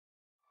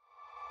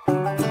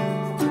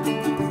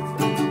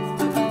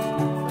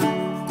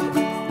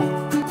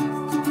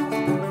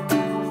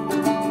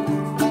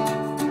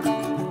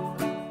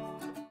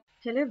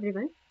Hello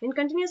everyone. In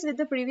continuous with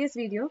the previous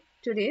video,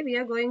 today we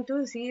are going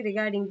to see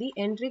regarding the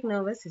enteric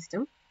nervous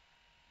system.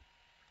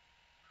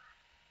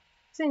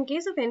 So in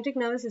case of enteric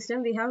nervous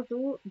system, we have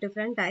two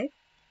different types.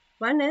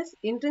 One is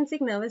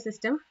intrinsic nervous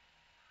system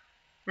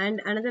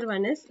and another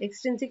one is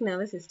extrinsic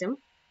nervous system.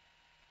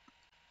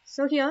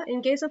 So here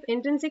in case of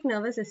intrinsic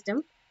nervous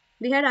system,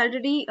 we had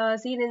already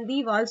seen in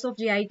the walls of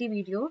GIT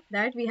video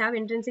that we have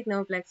intrinsic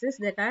nerve plexus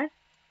that are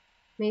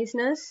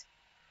Meissner's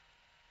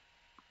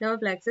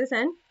nerve plexus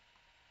and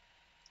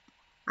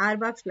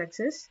Auerbach's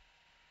plexus.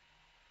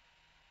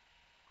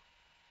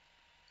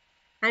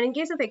 And in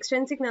case of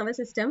extrinsic nervous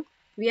system,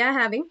 we are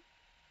having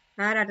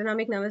our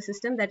autonomic nervous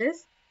system, that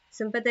is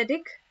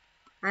sympathetic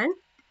and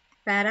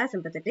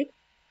parasympathetic.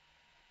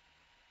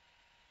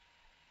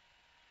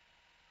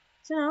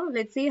 So now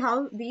let's see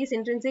how these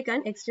intrinsic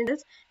and extrinsic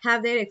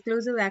have their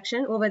exclusive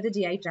action over the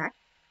GI tract.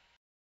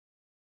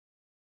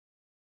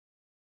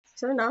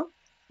 So now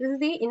this is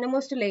the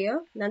innermost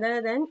layer, none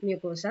other than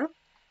mucosa.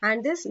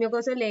 And this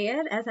mucosal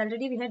layer, as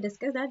already we had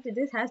discussed, that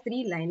this has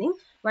three lining.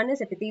 One is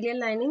epithelial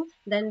lining,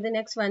 then the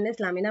next one is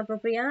lamina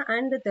propria,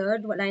 and the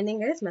third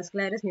lining is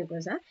muscularis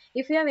mucosa.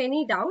 If you have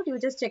any doubt, you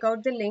just check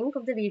out the link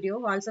of the video,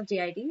 walls of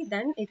GIT,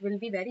 then it will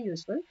be very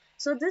useful.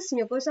 So this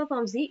mucosa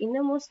forms the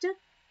innermost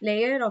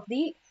layer of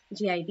the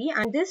GIT,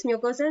 and this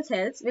mucosal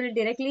cells will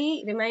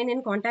directly remain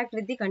in contact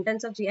with the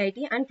contents of GIT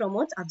and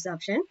promotes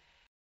absorption.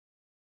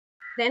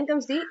 Then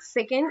comes the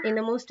second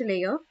innermost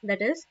layer,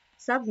 that is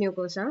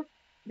submucosa.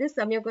 This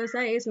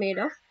submucosa is made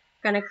of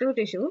connective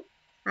tissue,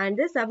 and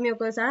this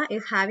submucosa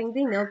is having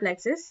the nerve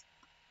plexus,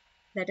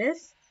 that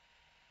is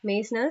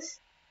Meissner's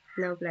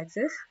nerve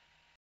plexus.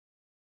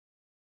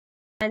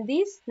 And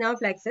these nerve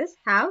plexus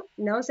have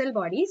nerve cell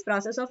bodies,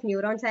 process of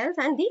neuron cells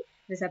and the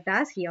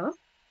receptors here.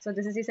 So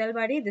this is the cell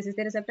body, this is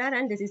the receptor,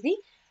 and this is the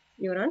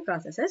neuron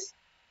processes.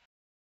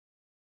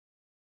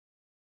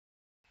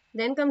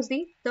 Then comes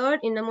the third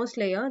innermost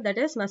layer, that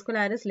is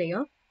muscularis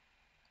layer.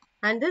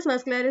 And this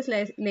muscularis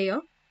layer,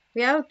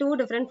 we have two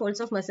different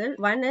folds of muscle.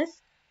 One is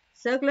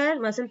circular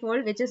muscle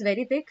fold, which is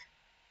very thick,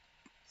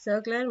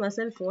 circular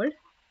muscle fold,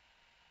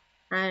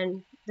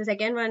 and the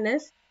second one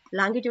is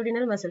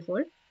longitudinal muscle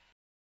fold.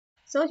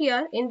 So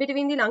here in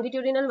between the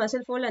longitudinal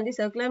muscle fold and the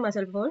circular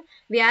muscle fold,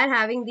 we are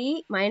having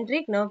the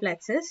enteric nerve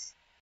plexus.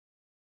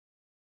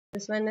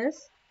 This one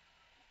is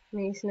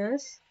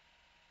Meissner's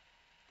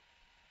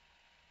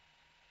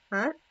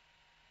or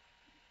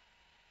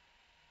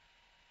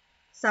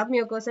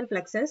submucosal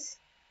plexus,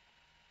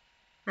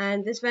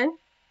 and this one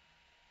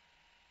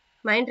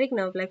enteric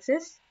nerve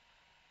plexus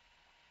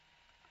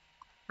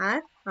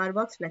or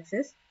Auerbach's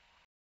plexus.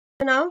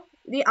 So now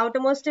the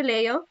outermost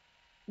layer,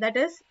 that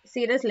is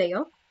serous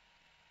layer,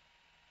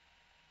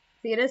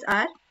 serous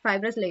or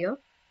fibrous layer.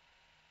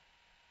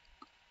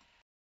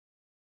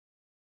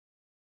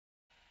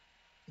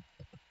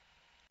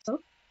 So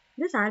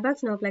this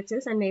Auerbach's nerve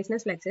plexus and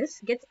Meissner's plexus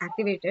gets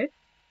activated.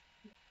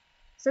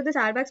 So this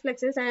Auerbach's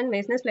plexus and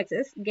Meissner's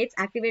plexus gets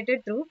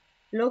activated through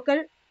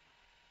local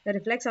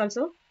reflex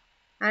also,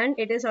 and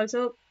it is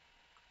also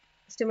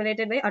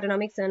stimulated by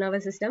autonomic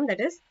nervous system,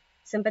 that is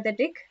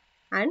sympathetic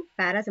and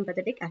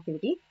parasympathetic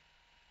activity.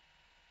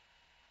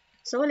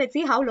 So let's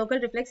see how local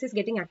reflex is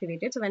getting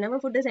activated. So whenever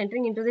food is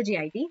entering into the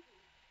GIT,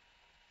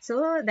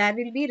 so there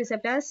will be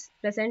receptors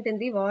present in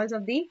the walls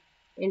of the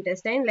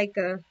intestine, like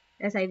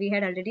as we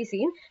had already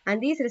seen,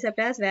 and these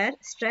receptors were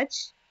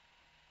stretch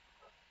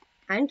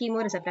and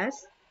chemoreceptors.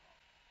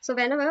 So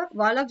whenever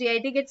wall of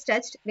GIT gets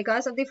stretched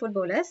because of the food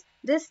bolus,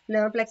 this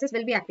nerve plexus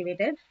will be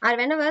activated, or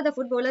whenever the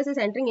food bolus is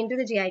entering into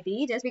the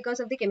GIT, just because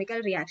of the chemical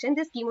reaction,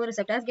 this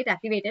chemoreceptors get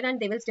activated and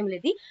they will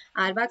stimulate the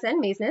Auerbach's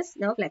and Meissner's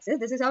nerve plexus.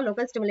 This is how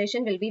local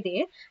stimulation will be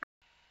there.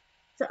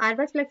 So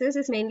Auerbach's plexus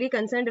is mainly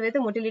concerned with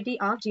the motility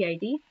of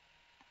GIT,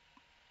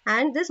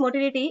 and this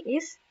motility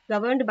is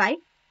governed by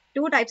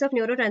two types of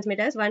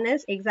neurotransmitters. One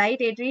is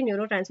excitatory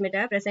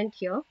neurotransmitter present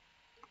here.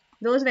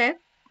 Those were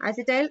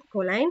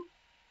acetylcholine,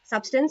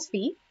 substance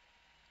P,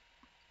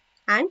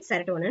 and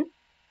serotonin.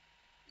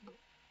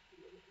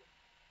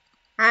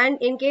 And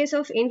in case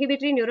of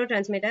inhibitory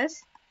neurotransmitters,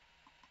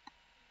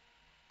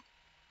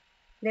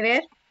 they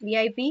were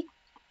VIP,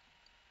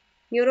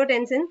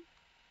 neurotensin,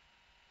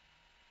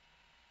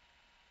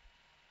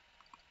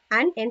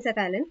 and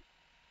encephalin.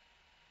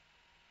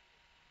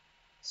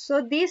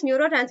 So these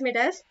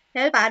neurotransmitters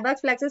help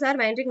Auerbach's plexus or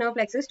enteric nerve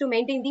plexus to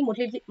maintain the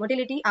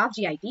motility of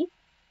GIT.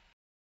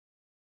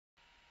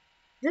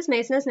 This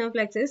Meissner's nerve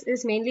plexus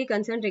is mainly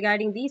concerned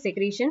regarding the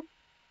secretion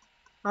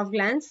of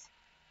glands,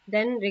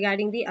 then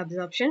regarding the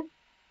absorption,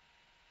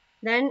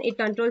 then it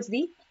controls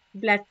the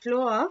blood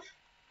flow of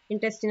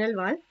intestinal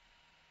wall.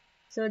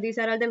 So these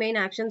are all the main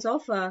actions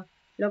of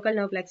local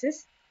nerve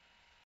plexus.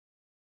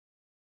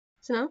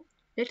 So now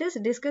let us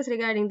discuss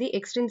regarding the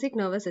extrinsic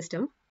nervous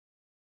system,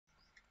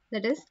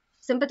 that is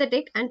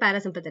sympathetic and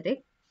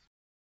parasympathetic.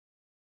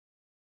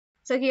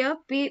 So here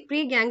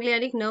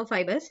preganglionic nerve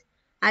fibers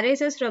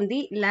arises from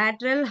the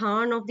lateral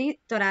horn of the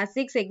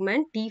thoracic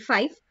segment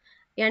T5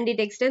 and it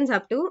extends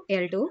up to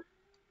L2.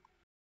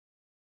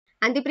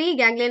 And the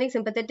preganglionic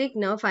sympathetic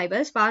nerve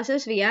fibers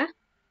passes via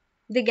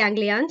the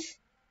ganglions,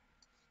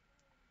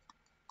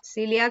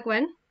 celiac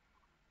 1,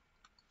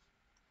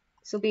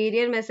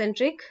 superior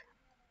mesenteric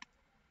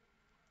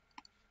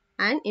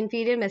and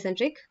inferior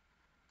mesenteric.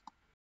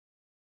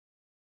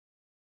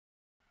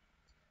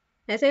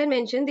 As I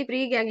mentioned, the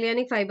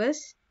preganglionic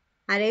fibers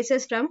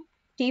arises from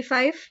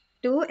T5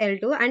 to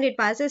L2 and it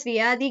passes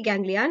via the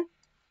ganglion,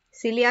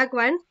 celiac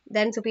 1,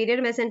 then superior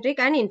mesenteric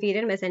and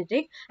inferior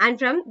mesenteric, and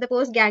from the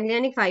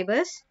postganglionic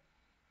fibers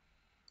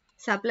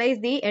supplies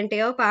the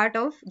entire part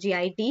of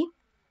GIT.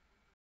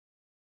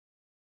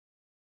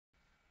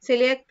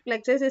 Celiac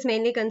plexus is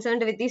mainly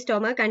concerned with the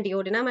stomach and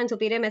duodenum, and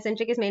superior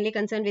mesenteric is mainly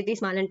concerned with the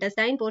small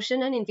intestine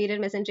portion, and inferior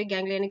mesenteric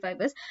ganglionic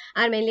fibers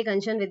are mainly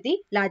concerned with the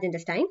large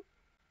intestine.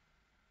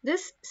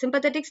 This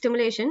sympathetic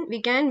stimulation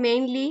we can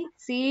mainly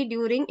see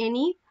during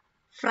any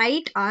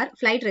fright or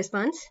flight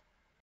response.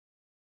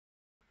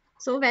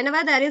 So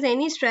whenever there is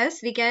any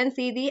stress, we can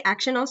see the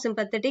action of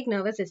sympathetic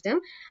nervous system,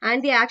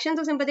 and the actions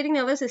of sympathetic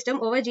nervous system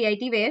over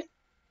GIT where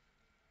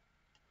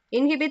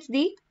inhibits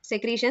the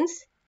secretions,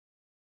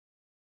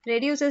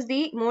 reduces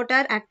the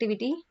motor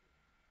activity,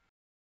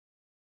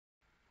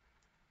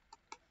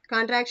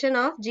 contraction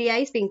of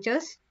GI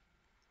sphincters,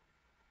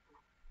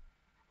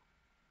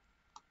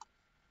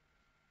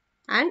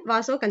 and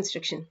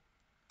vasoconstriction.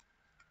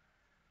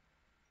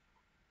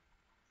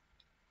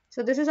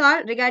 So this is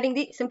all regarding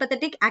the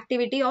sympathetic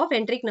activity of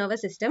enteric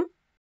nervous system.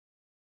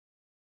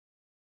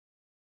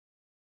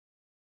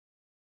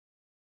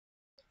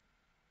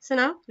 So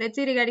now let's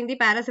see regarding the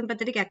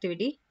parasympathetic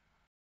activity.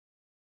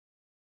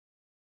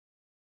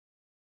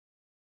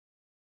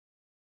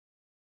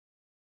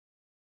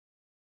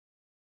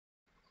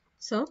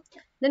 So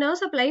the nerve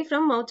supply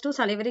from mouth to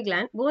salivary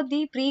gland, both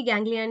the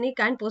preganglionic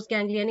and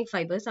postganglionic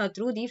fibers are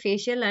through the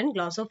facial and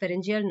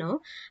glossopharyngeal nerve,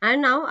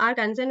 and now our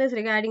concern is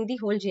regarding the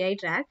whole GI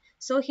tract.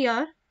 So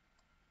here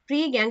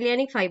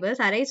preganglionic fibers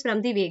arise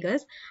from the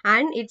vagus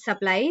and it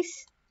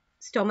supplies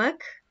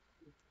stomach,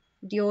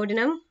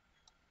 duodenum,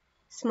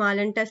 small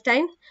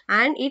intestine,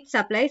 and it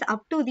supplies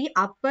up to the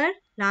upper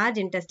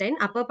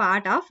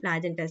part of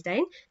large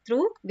intestine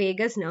through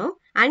vagus nerve.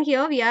 And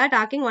here we are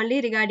talking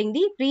only regarding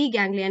the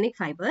preganglionic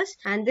fibers,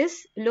 and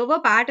this lower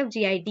part of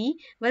GIT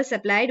was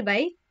supplied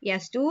by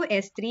S2,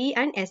 S3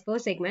 and S4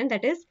 segment,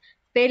 that is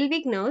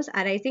pelvic nerves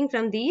arising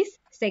from these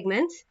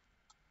segments.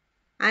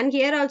 And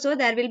here also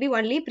there will be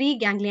only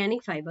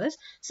preganglionic fibers.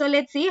 So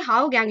let's see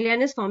how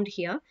ganglion is formed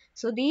here.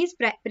 So these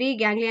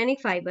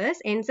preganglionic fibers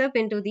ends up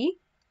into the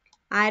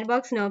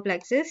airbox nerve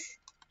plexus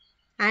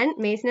and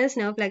Meissner's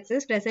nerve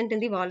plexus present in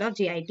the wall of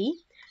GIT,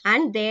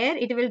 and there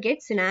it will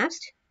get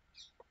synapsed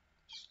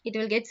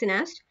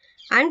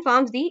and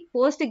forms the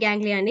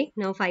postganglionic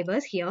nerve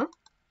fibers here.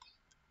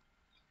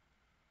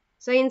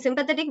 So in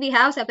sympathetic we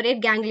have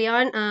separate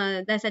ganglion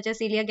such as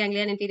celiac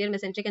ganglion, inferior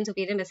mesenteric and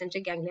superior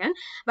mesenteric ganglion,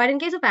 but in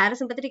case of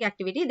parasympathetic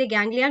activity the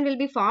ganglion will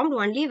be formed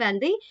only when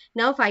the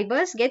nerve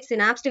fibers get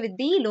synapsed with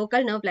the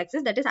local nerve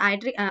plexus, that is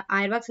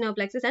airbox nerve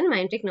plexus and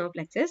myenteric nerve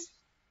plexus.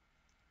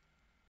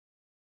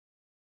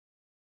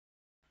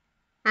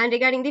 And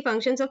regarding the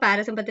functions of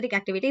parasympathetic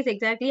activity is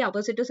exactly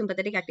opposite to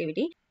sympathetic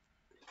activity.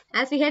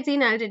 As we had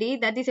seen already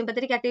that the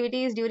sympathetic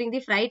activity is during the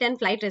fright and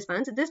flight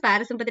response, this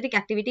parasympathetic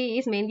activity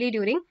is mainly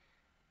during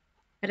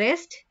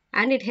rest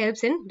and it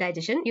helps in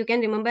digestion. You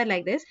can remember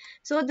like this.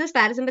 So this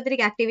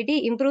parasympathetic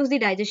activity improves the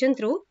digestion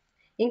through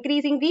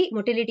increasing the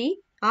motility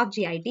of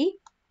GIT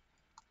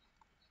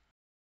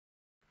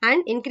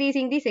and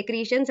increasing the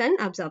secretions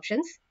and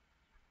absorptions,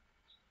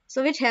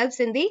 so which helps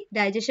in the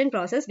digestion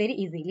process very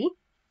easily.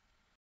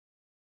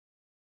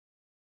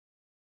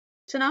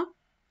 So now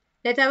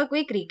let's have a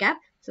quick recap.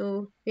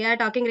 So we are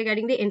talking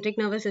regarding the enteric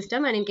nervous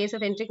system, and in case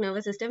of enteric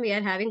nervous system we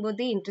are having both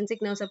the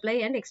intrinsic nerve supply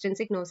and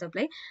extrinsic nerve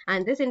supply,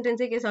 and this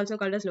intrinsic is also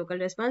called as local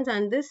response,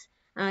 and this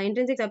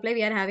intrinsic supply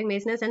we are having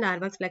Meissner's and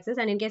airbox plexus,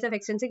 and in case of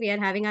extrinsic we are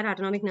having our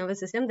autonomic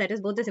nervous system, that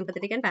is both the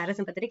sympathetic and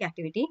parasympathetic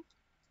activity.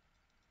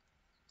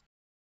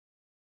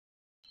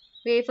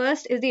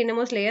 First is the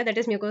innermost layer, that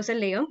is mucosal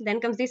layer. Then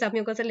comes the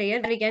submucosal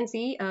layer. We can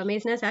see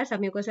Meissner's are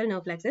submucosal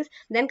nerve plexus.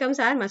 Then comes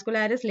our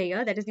muscularis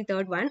layer, that is the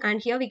third one.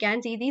 And here we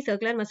can see the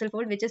circular muscle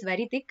fold which is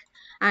very thick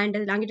and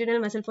longitudinal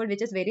muscle fold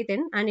which is very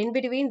thin. And in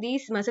between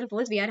these muscle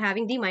folds we are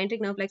having the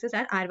myenteric nerve plexus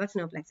or airbox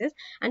nerve plexus.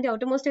 And the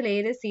outermost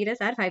layer is serous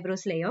or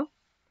fibrous layer.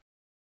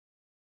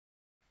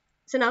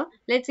 So now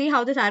let's see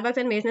how this airbox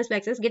and Meissner's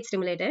plexus get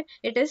stimulated.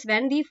 It is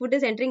when the food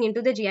is entering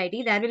into the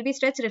GIT, there will be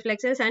stretch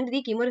reflexes and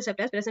the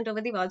chemoreceptors present over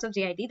the walls of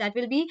GIT that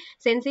will be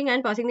sensing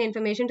and passing the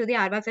information to the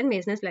airbox and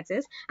Meissner's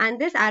plexus. And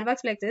this airbox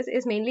plexus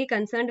is mainly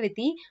concerned with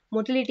the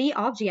motility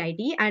of GIT.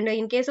 And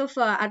in case of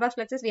airbox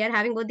plexus, we are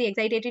having both the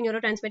excitatory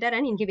neurotransmitter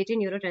and inhibitory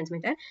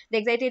neurotransmitter.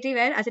 The excitatory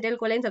were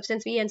acetylcholine,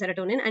 substance P, and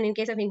serotonin. And in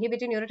case of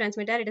inhibitory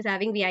neurotransmitter, it is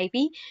having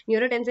VIP,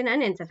 neurotensin,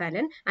 and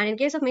encephalin. And in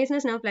case of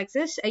Meissner's nerve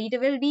plexus,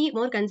 it will be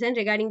more concerned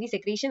regarding the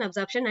secretion,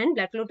 absorption and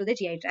blood flow to the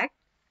GI tract.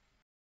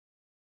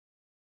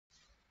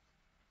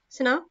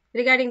 So now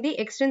regarding the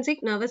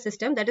extrinsic nervous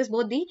system, that is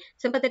both the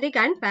sympathetic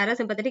and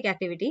parasympathetic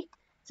activity.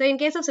 So in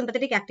case of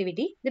sympathetic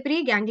activity, the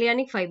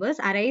preganglionic fibers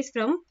arise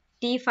from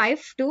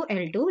T5 to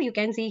L2. You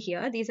can see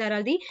here, these are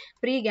all the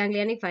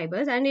preganglionic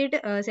fibers, and it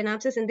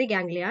synapses in the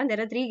ganglia.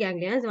 There are 3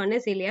 ganglions, one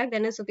is celiac,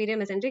 then is superior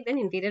mesenteric, then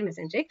inferior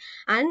mesenteric,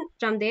 and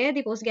from there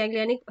the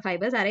postganglionic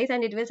fibers arise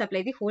and it will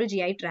supply the whole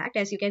GI tract,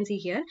 as you can see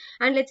here.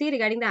 And let's see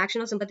regarding the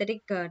action of sympathetic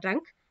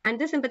trunk. And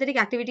this sympathetic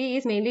activity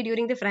is mainly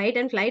during the fright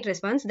and flight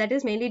response, that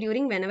is mainly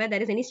during whenever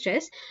there is any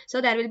stress.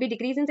 So there will be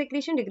decrease in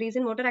secretion, decrease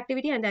in motor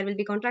activity, and there will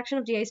be contraction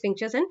of GI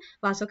sphincters and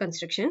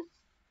vasoconstriction.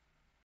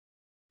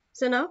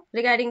 So now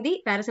regarding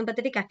the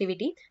parasympathetic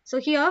activity. So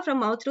here from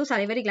mouth through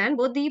salivary gland,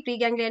 both the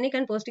preganglionic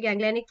and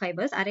postganglionic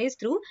fibers arise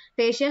through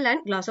facial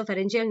and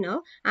glossopharyngeal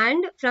nerve,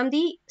 and from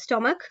the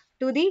stomach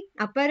to the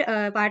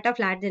upper part of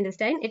large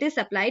intestine, it is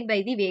supplied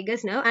by the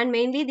vagus nerve, and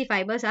mainly the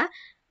fibers are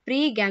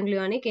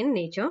preganglionic in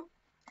nature.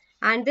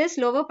 And this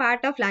lower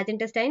part of large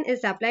intestine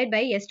is supplied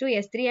by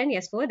S2, S3 and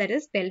S4, that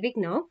is pelvic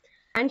nerve.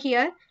 And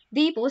here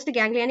the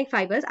postganglionic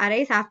fibers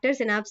arise after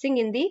synapsing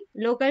in the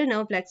local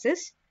nerve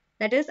plexus,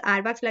 that is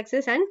Auerbach's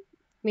plexus and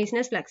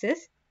Meissner's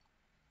plexus.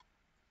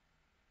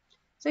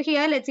 So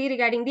here let's see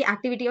regarding the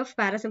activity of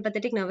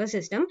parasympathetic nervous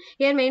system.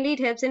 Here mainly it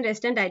helps in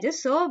rest and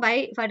digest. So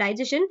for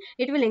digestion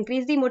it will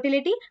increase the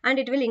motility and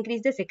it will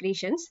increase the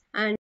secretions.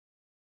 And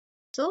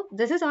so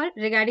this is all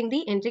regarding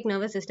the enteric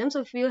nervous system.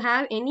 So if you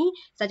have any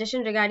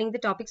suggestion regarding the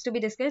topics to be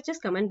discussed,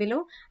 just comment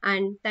below.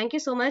 And thank you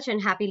so much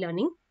and happy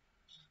learning.